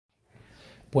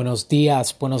Buenos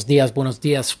dias, buenos dias, buenos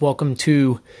dias. Welcome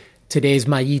to today's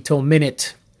Mayito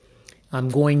Minute. I'm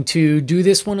going to do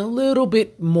this one a little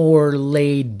bit more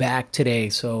laid back today,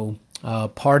 so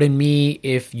pardon me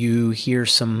if you hear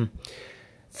some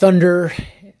thunder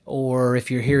or if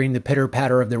you're hearing the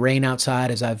pitter-patter of the rain outside,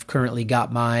 as I've currently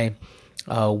got my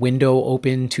window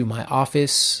open to my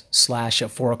office /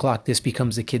 at 4 o'clock this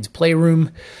becomes the kids'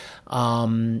 playroom.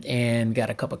 And got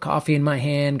a cup of coffee in my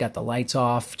hand, got the lights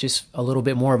off, just a little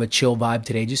bit more of a chill vibe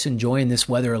today, just enjoying this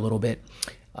weather a little bit.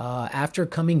 After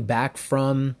coming back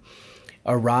from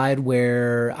a ride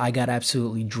where I got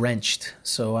absolutely drenched.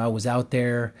 So I was out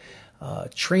there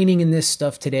training in this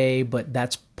stuff today, but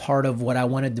that's part of what I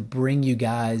wanted to bring you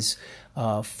guys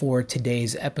for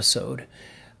today's episode.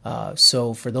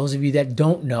 So for those of you that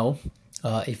don't know,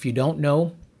 if you don't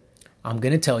know, I'm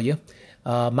going to tell you.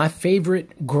 My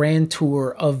favorite Grand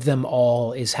Tour of them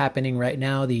all is happening right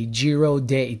now, the Giro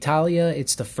d'Italia.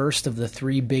 It's the first of the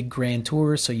 3 big Grand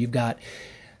Tours. So you've got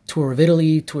Tour of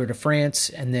Italy, Tour de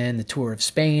France, and then the Tour of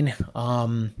Spain.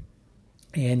 And,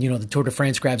 the Tour de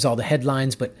France grabs all the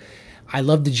headlines, but I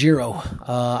love the Giro.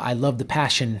 I love the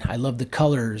passion. I love the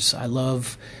colors. I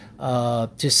love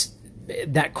just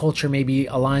that culture maybe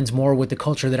aligns more with the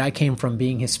culture that I came from,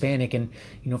 being Hispanic, and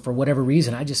for whatever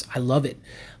reason I love it.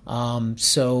 I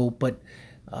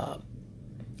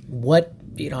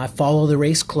follow the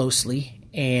race closely,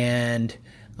 and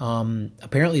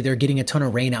apparently they're getting a ton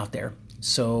of rain out there.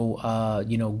 So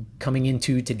coming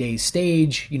into today's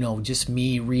stage, just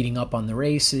me reading up on the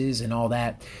races and all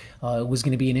that, it was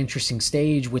going to be an interesting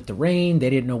stage with the rain. They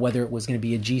didn't know whether it was going to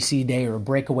be a GC day or a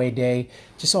breakaway day,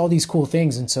 just all these cool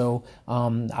things. And so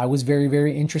I was very,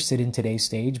 very interested in today's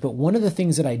stage. But one of the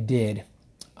things that I did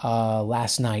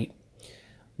last night,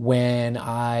 when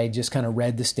I just kind of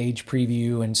read the stage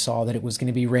preview and saw that it was going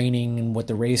to be raining and what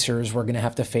the racers were going to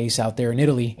have to face out there in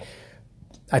Italy,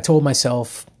 I told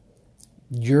myself,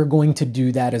 you're going to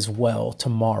do that as well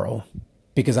tomorrow,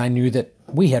 because I knew that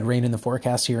we had rain in the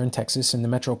forecast here in Texas in the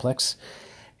Metroplex.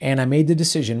 And I made the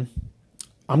decision,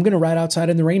 I'm going to ride outside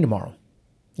in the rain tomorrow.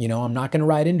 I'm not going to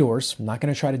ride indoors. I'm not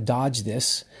going to try to dodge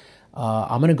this.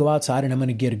 I'm going to go outside and I'm going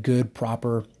to get a good,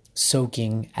 proper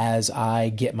soaking as I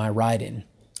get my ride in.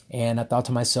 And I thought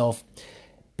to myself,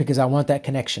 because I want that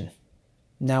connection.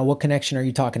 Now, what connection are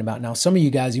you talking about? Now, some of you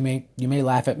guys, you may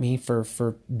laugh at me for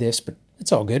this, but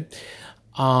it's all good.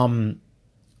 I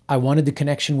wanted the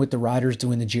connection with the riders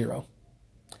doing the Giro.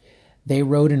 They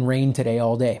rode in rain today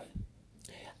all day.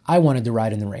 I wanted to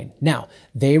ride in the rain. Now,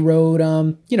 they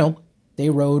rode, they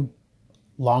rode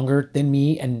longer than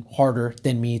me and harder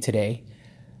than me today,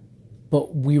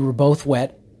 but we were both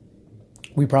wet.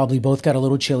 We probably both got a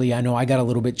little chilly. I know I got a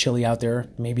little bit chilly out there.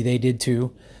 Maybe they did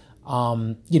too.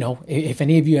 If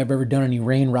any of you have ever done any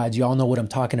rain rides, you all know what I'm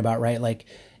talking about, right? Like,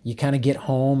 you kind of get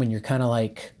home and you're kind of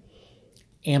like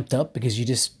amped up because you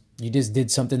just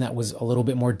did something that was a little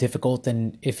bit more difficult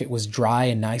than if it was dry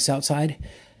and nice outside.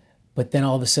 But then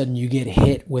all of a sudden you get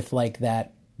hit with like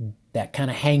that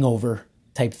kind of hangover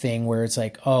type thing where it's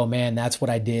like, oh man, that's what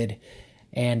I did.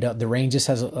 And the rain just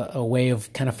has a way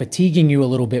of kind of fatiguing you a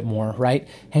little bit more, right?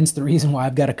 Hence the reason why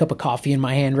I've got a cup of coffee in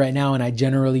my hand right now, and I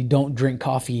generally don't drink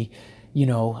coffee, in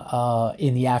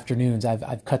the afternoons.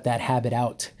 I've cut that habit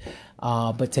out.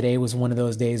 But today was one of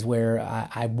those days where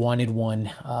I wanted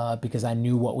one because I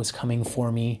knew what was coming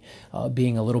for me,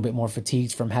 being a little bit more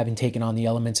fatigued from having taken on the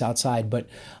elements outside. But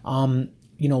why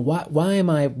am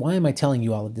I telling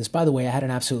you all of this? By the way, I had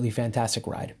an absolutely fantastic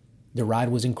ride. The ride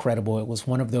was incredible. It was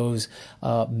one of those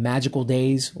magical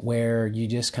days where you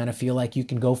just kind of feel like you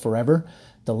can go forever.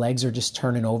 The legs are just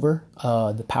turning over.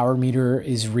 The power meter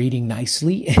is reading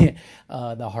nicely.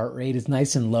 The heart rate is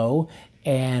nice and low.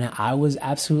 And I was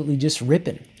absolutely just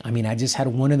ripping. I mean, I just had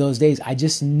one of those days. I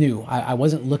just knew. I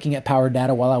wasn't looking at power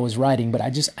data while I was riding, but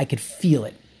I could feel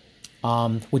it.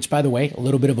 Which, by the way, a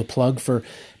little bit of a plug for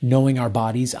knowing our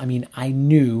bodies. I mean, I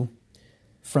knew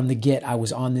from the get I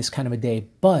was on this kind of a day,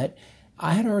 but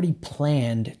I had already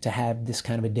planned to have this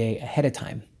kind of a day ahead of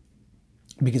time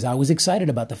because I was excited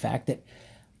about the fact that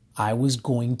I was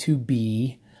going to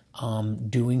be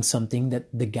doing something that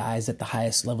the guys at the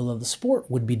highest level of the sport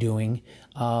would be doing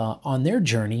on their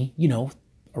journey,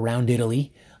 around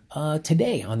Italy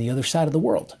today on the other side of the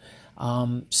world.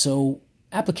 So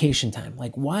application time.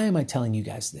 Like, why am I telling you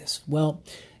guys this? Well,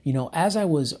 as I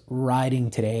was riding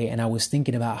today and I was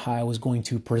thinking about how I was going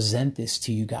to present this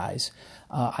to you guys,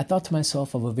 I thought to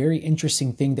myself of a very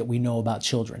interesting thing that we know about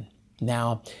children.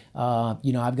 Now,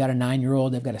 I've got a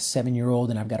 9-year-old, I've got a 7-year-old,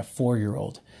 and I've got a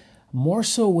 4-year-old. more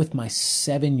so with my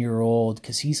 7-year-old,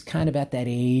 because he's kind of at that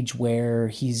age where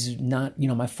he's not,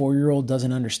 my 4-year-old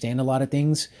doesn't understand a lot of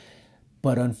things.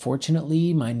 But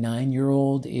unfortunately, my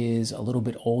 9-year-old is a little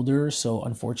bit older. So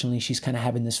unfortunately, she's kind of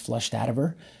having this flushed out of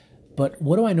her. But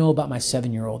what do I know about my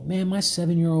 7-year-old? Man, my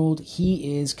 7-year-old,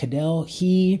 he is Cadell.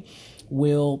 He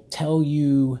will tell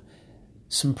you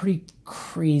some pretty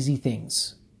crazy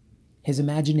things. His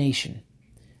imagination,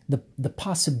 the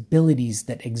possibilities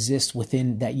that exist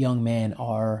within that young man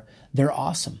they're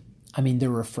awesome. I mean, they're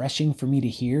refreshing for me to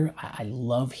hear. I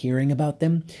love hearing about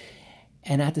them.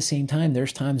 And at the same time,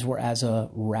 there's times where as a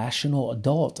rational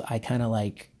adult, I kind of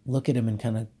like look at him and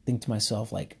kind of think to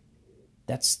myself, like,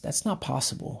 that's not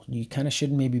possible. You kind of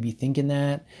shouldn't maybe be thinking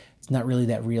that. It's not really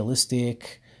that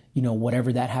realistic,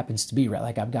 whatever that happens to be, right?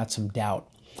 Like I've got some doubt.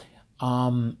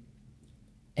 And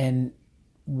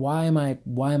why am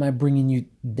I bringing you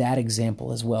that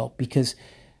example as well? Because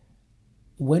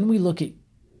when we look at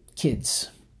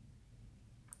kids,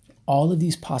 all of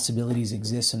these possibilities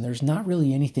exist, and there's not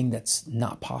really anything that's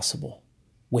not possible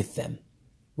with them,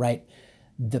 right?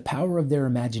 The power of their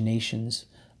imaginations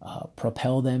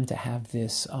propel them to have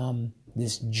this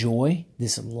joy,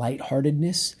 this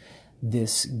lightheartedness,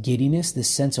 this giddiness, this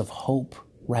sense of hope,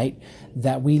 right?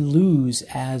 That we lose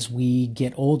as we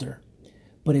get older.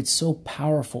 But it's so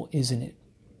powerful, isn't it?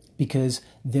 Because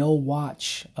they'll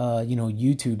watch,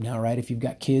 YouTube now, right? If you've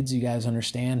got kids, you guys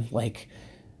understand, like,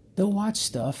 they'll watch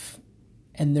stuff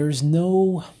and there's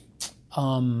no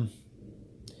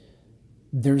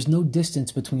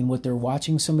distance between what they're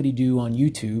watching somebody do on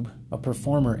YouTube, a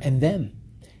performer, and them.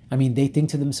 I mean, they think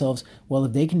to themselves, well,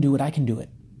 if they can do it, I can do it.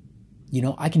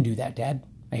 I can do that, Dad.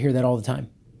 I hear that all the time,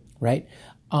 right?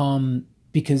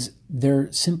 Because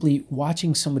they're simply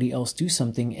watching somebody else do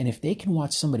something. And if they can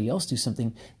watch somebody else do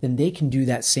something, then they can do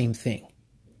that same thing,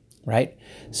 right?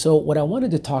 So what I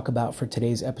wanted to talk about for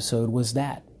today's episode was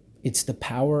that it's the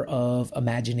power of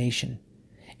imagination.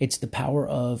 It's the power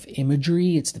of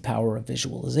imagery. It's the power of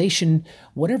visualization,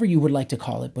 whatever you would like to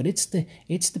call it. But it's the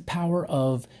power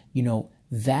of,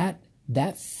 that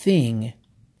thing,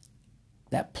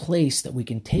 that place that we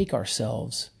can take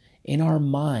ourselves in our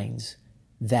minds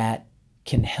that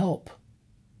can help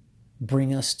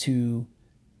bring us to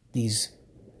these,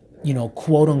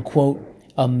 quote unquote,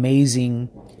 amazing,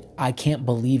 I can't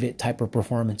believe it type of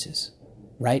performances,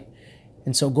 right?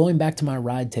 And so going back to my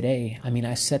ride today,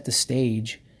 I set the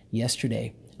stage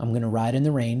yesterday. I'm going to ride in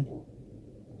the rain.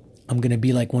 I'm going to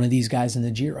be like one of these guys in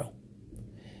the Giro.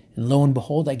 And lo and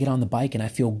behold, I get on the bike and I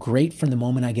feel great from the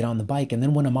moment I get on the bike. And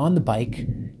then when I'm on the bike,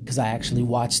 because I actually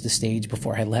watched the stage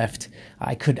before I left,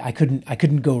 I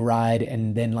couldn't go ride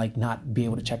and then like not be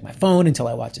able to check my phone until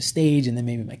I watch the stage, and then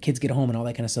maybe my kids get home and all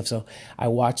that kind of stuff. So I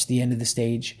watched the end of the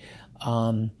stage.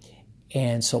 And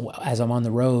so as I'm on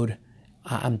the road,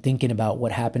 I'm thinking about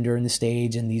what happened during the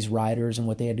stage and these riders and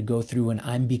what they had to go through. And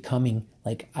I'm becoming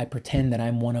like, I pretend that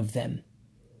I'm one of them.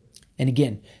 And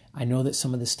again, I know that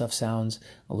some of this stuff sounds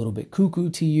a little bit cuckoo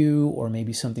to you, or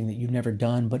maybe something that you've never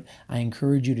done, but I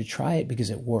encourage you to try it because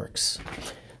it works.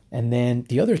 And then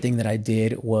the other thing that I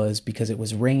did was, because it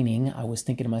was raining, I was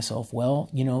thinking to myself, well,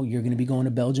 you're going to be going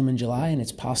to Belgium in July, and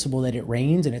it's possible that it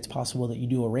rains, and it's possible that you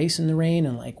do a race in the rain,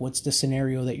 and like, what's the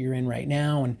scenario that you're in right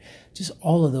now? And just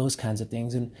all of those kinds of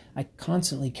things. And I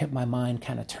constantly kept my mind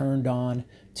kind of turned on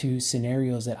to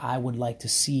scenarios that I would like to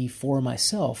see for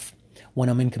myself when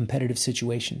I'm in competitive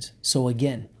situations. So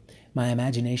again, my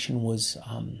imagination was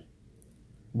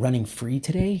running free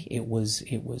today. It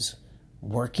was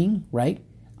working, right?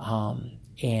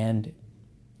 And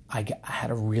I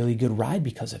had a really good ride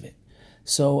because of it.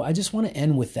 So I just want to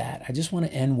end with that. I just want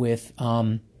to end with,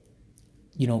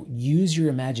 use your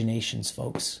imaginations,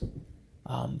 folks.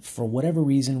 For whatever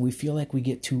reason, we feel like we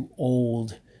get too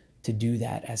old to do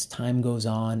that as time goes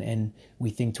on, and we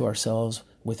think to ourselves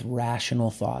with rational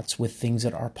thoughts, with things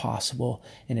that are possible.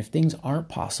 And if things aren't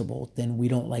possible, then we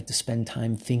don't like to spend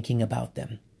time thinking about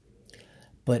them.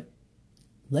 But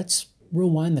let's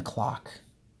rewind the clock.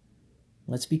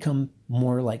 Let's become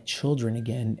more like children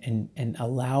again, and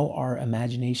allow our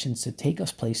imaginations to take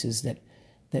us places that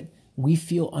we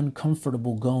feel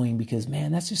uncomfortable going because,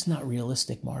 man, that's just not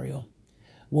realistic, Mario.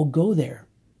 We'll go there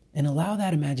and allow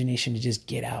that imagination to just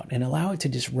get out and allow it to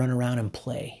just run around and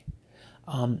play.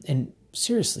 And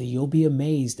seriously, you'll be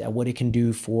amazed at what it can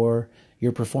do for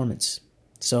your performance.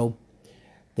 So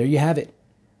there you have it.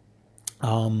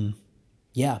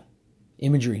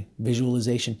 Imagery,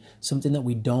 visualization, something that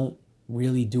we don't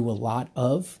really do a lot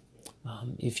of.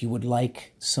 If you would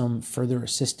like some further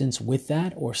assistance with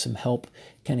that, or some help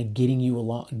kind of getting you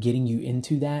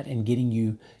into that and getting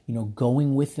you,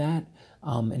 going with that,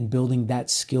 and building that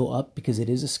skill up, because it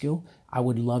is a skill, I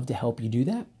would love to help you do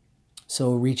that.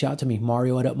 So reach out to me,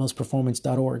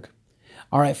 mario@utmostperformance.org.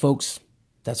 All right, folks,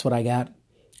 that's what I got.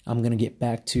 I'm going to get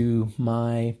back to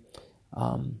my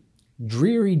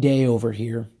dreary day over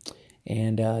here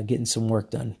and getting some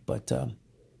work done. But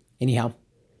anyhow,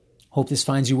 hope this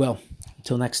finds you well.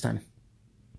 Until next time.